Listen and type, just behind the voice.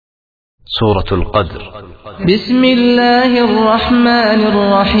سورة القدر بسم الله الرحمن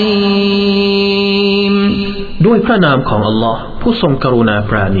الرحيم ด้วยพระนามของอัลลอฮ์ผู้ทรงกรุณา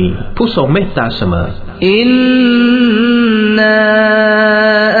ปราณีผู้ทรงเมตตาเสมออินนา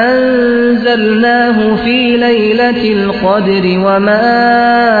อันซัลนาฮูฟีไลลาติลกอดรวะมา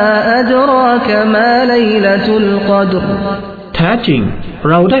อัดรากมาไลลาตุลกอดรแท้จริง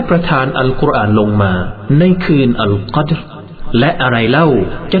เราได้ประทานอัลกุรอานลงมาในคืนอัลกอดรและอะไรเล่า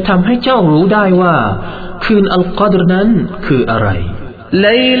จะทำให้เจ้ารู้ได้ว่าคืนอัลกอดรนั้นคืออะไรไล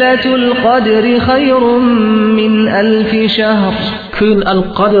ลาตุลกอดรขัยรุมมินอัลฟิชะฮรคืนอัล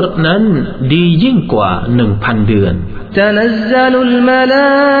กอดรนั้นดียิ่งกว่า 1,000 เดือนتنزل الملائكة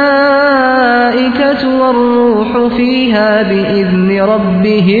والروح فيها بإذن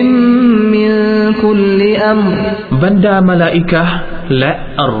ربهم من كل أمر บรรดามลาอิกะฮ์และ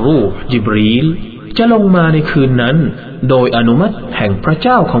อัรรูห์ญิบรีลจะลงมาในคืนนั้นโดยอนุมัติแห่งพระเ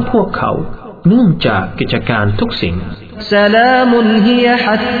จ้าของพวกเขาเนื่องจากกิจการทุกสิ่งสลามุนฮิยะ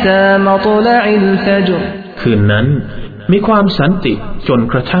ฮัตตามัตลอิลฟัจรคืนนั้นมีความสันติจน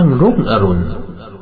กระทั่งรุ่งอรุณ